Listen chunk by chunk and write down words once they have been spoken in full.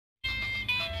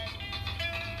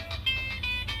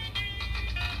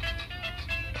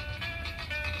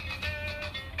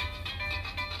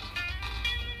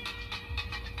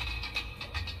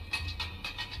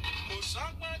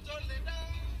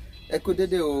Ẹ kú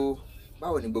dédé o,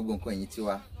 báwo ni gbogbo nǹkan yìí ti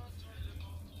wá?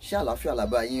 Ṣé àlàáfíà la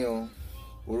bá yín o?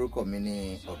 Orúkọ mi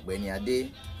ni Ogbeni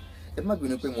Adé. Ẹ má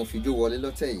bínú pé mo fi jó wọlé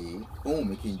lọ́tẹ̀ yìí, ó wù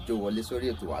mí kí n jó wọlé sórí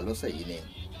ètò wa lọ́sẹ̀ yìí ni.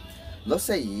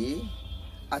 Lọ́sẹ̀ yìí,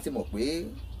 a ti mọ̀ pé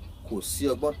kò sí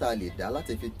ọgbọ́n tá a lè dá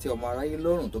láti fi tẹ́ ọmọ aráyé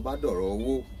lọ́rùn tó bá dọ̀rọ̀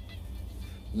owó.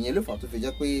 Ìyẹn ló fà tó fi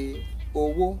jẹ́ pé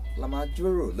owó la máa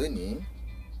jíròrò lónìí.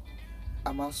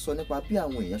 A máa sọ nípa bí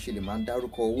àwọn èèyàn ṣe lè máa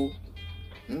dárúkọ owó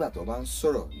nígbà tó bá ń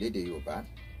sọ̀rọ̀ lédè Yorùbá.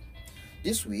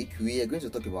 This week we are going to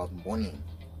talk about money.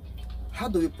 How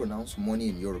do we pronounce money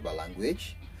in Yoruba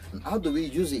language? And how do we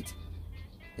use it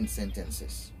in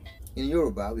sentences? In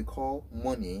Yoruba, we call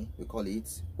money, we call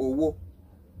it owó.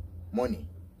 Money,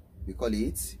 we call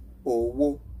it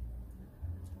owó.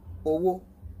 Owó.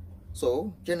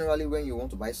 So, generally when you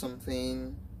want to buy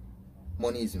something,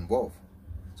 money is involved.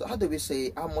 So how do we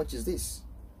say, how much is this?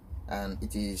 And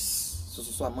it is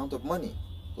so amount of money.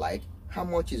 Like, how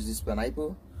much is this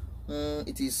pineapple?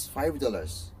 It is $5.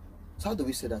 So how do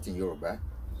we say that in Yoruba?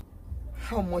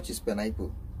 How much is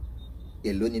pineapple?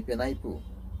 Èló ni pineapple?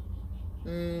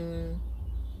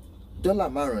 Dollar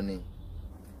márùn ni.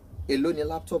 Èló ni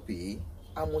laptop yìí?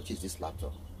 How much is this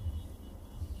laptop?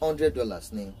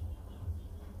 $100 ni.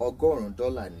 Ọgọ́rùn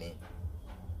dollar ni.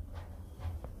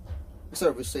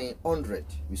 Instead of saying 100,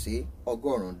 we say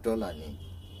ọgọ́rùn dollar ni.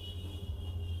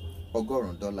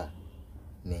 Ọgọ́rùn dollar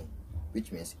ni,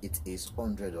 which means it is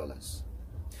 $100.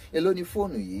 Èló ni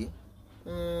fóònù yìí?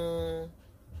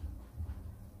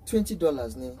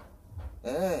 $20 ni.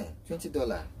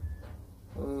 $20.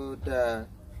 Oh,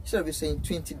 instead of saying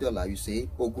 $20, you say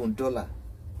ogún dollar.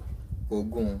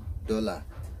 Ogún dollar.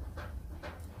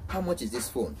 How much is this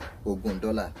phone? Ogún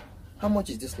dollar. How much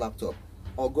is this laptop?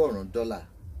 Ọgọ́rùn dollar.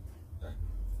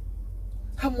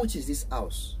 How much is this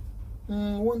house?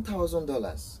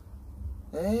 $1,000.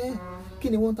 Kí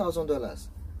ni $1,000?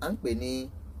 À ń pè ní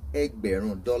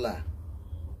ẹgbẹ̀rún dollar.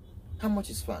 How much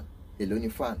is fan? Èló ni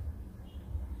fan.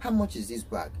 How much is this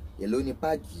bag? Èló ni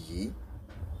báàgì yìí.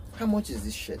 How much is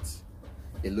this shirt?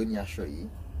 Èló ni aṣọ yìí.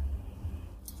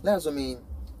 Let's mean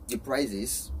the price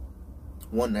is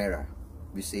 1 naira.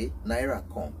 We say naira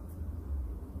kan.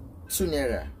 2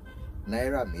 naira,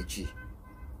 naira méjì.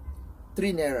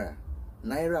 3 naira,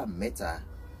 naira mẹ́ta.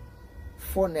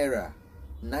 4 naira,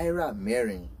 naira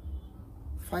mẹ́rin.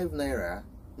 5 naira,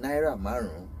 naira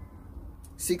márùn.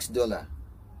 $6,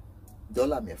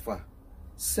 dollar mẹ́fà.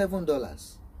 $7,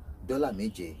 dollar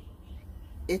méje.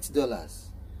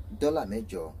 $8, dollar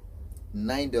mẹ́jọ.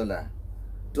 $9,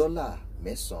 dollar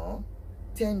mẹ́sàn-án.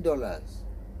 $10,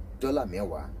 dollar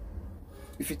mẹ́wàá.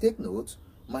 If you take note,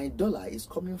 my dollar is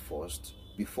coming first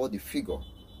before the figure.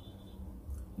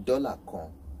 Dollar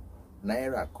kan,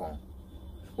 naira kan.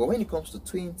 But when it comes to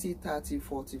 20, 30,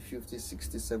 40, 50,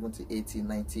 60, 70, 80,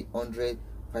 90, 100,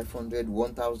 500,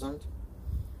 1000,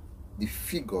 the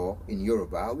figure in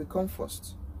Yoruba will come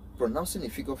first. Pronouncing the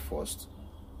figure first,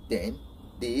 then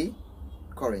the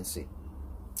currency.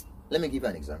 Let me give you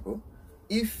an example.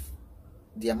 If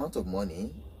the amount of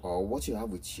money or what you have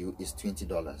with you is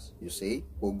 $20, you say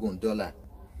ogún dollar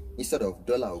instead of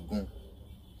dollar ogún.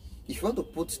 If you want to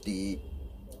put the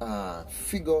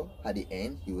figure at the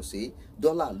end, you will say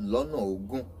dollar lọ́nà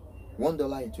ogún,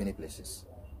 $1 in 20 places.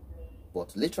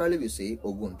 But literally we say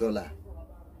ogún dollar.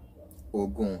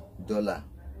 Ogún dollar.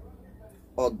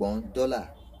 Ọgbọ̀n dollar,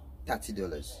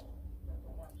 $30.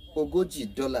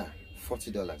 Ogójì dollar,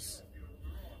 $40.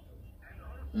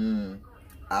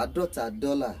 Àádọ́ta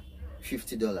dollar,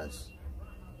 $50.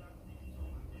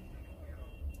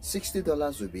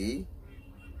 $60 will be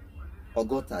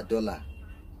ọgọ́ta dollar.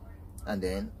 And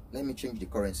then let me change the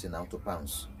currency now to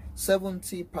pounds.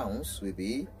 70 pounds will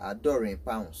be àádọ́rin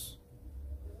pounds.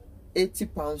 80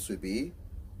 pounds will be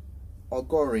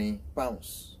ọgọ́rin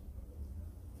pounds.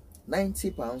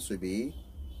 90 pounds will be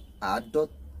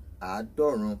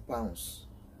àádọ́rùn pounds.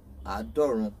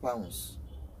 Àádọ́rùn pounds.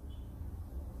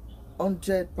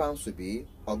 100 pounds will be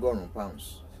ọgọ́rùn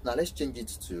pounds. Now let's change it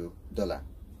to dollar.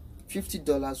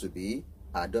 $50 will be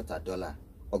àádọ́ta dollar.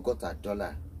 Ọgọ́ta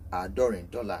dollar. Àádọ́rin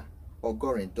dollar.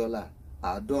 Ọgọ́rin dollar.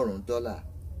 Àádọ́rùn dollar.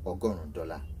 Ọgọ́rùn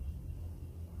dollar.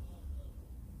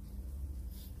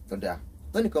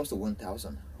 When it comes to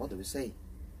 1,000, what do we say?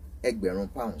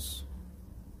 Ẹgbẹ̀rún pounds.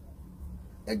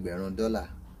 Ẹgbẹ̀rún dollar.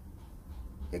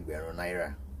 Ẹgbẹ̀rún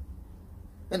naira.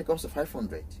 When it comes to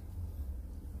 500,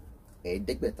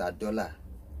 ẹ̀ẹ́dẹ́gbẹ̀ta dollar.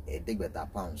 Ẹ̀ẹ́dẹ́gbẹ̀ta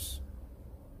pounds.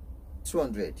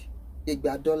 200,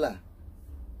 igba dollar.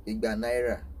 Igba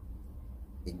naira.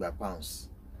 Igba pounds.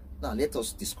 Now let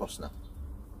us discuss now.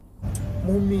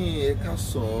 Mummy, ẹ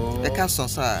káàsán. Ẹ káàsán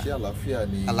sir. Ṣé àlàáfíà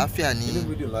ni? Àlàáfíà ni. Inú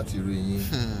mi dùn láti rí yín.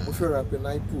 Mo fẹ́ ra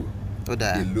pineapple. Ó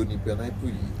dáa. Èló ni pineapple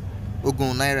yìí?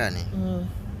 Ogún náírà ni.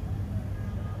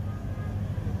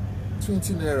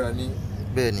 20 naira ni.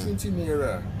 Bẹ́ẹ̀ni. 20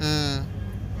 naira.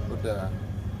 Ó dáa.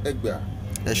 Ẹ gbà.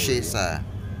 Ẹ ṣé sir.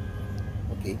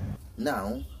 Okay,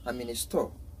 now I'm in a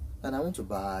store and I want to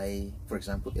buy, for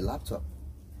example, a laptop.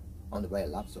 I want to buy a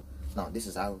laptop. Now this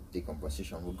is how the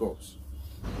conversation goes.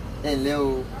 Ẹ ǹlẹ́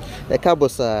o. Ẹ káàbọ̀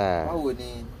sir. Báwo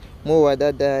ni? Mo wà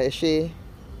dáadáa, ẹ ṣé.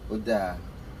 Ó dáa.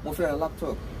 Mo fẹ́ ra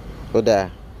laptop. Ó dáa.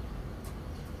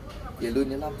 Èló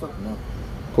ni laptop náà?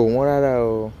 Kò wọ́n rárá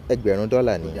o,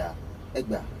 $1,000 ni. Ó dáa. Ẹ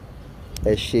gbà.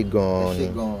 Ẹ ṣé gan-an ni. Ẹ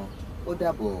ṣé gan-an. Ó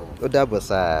dàbọ̀. Ó dàbọ̀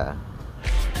sir.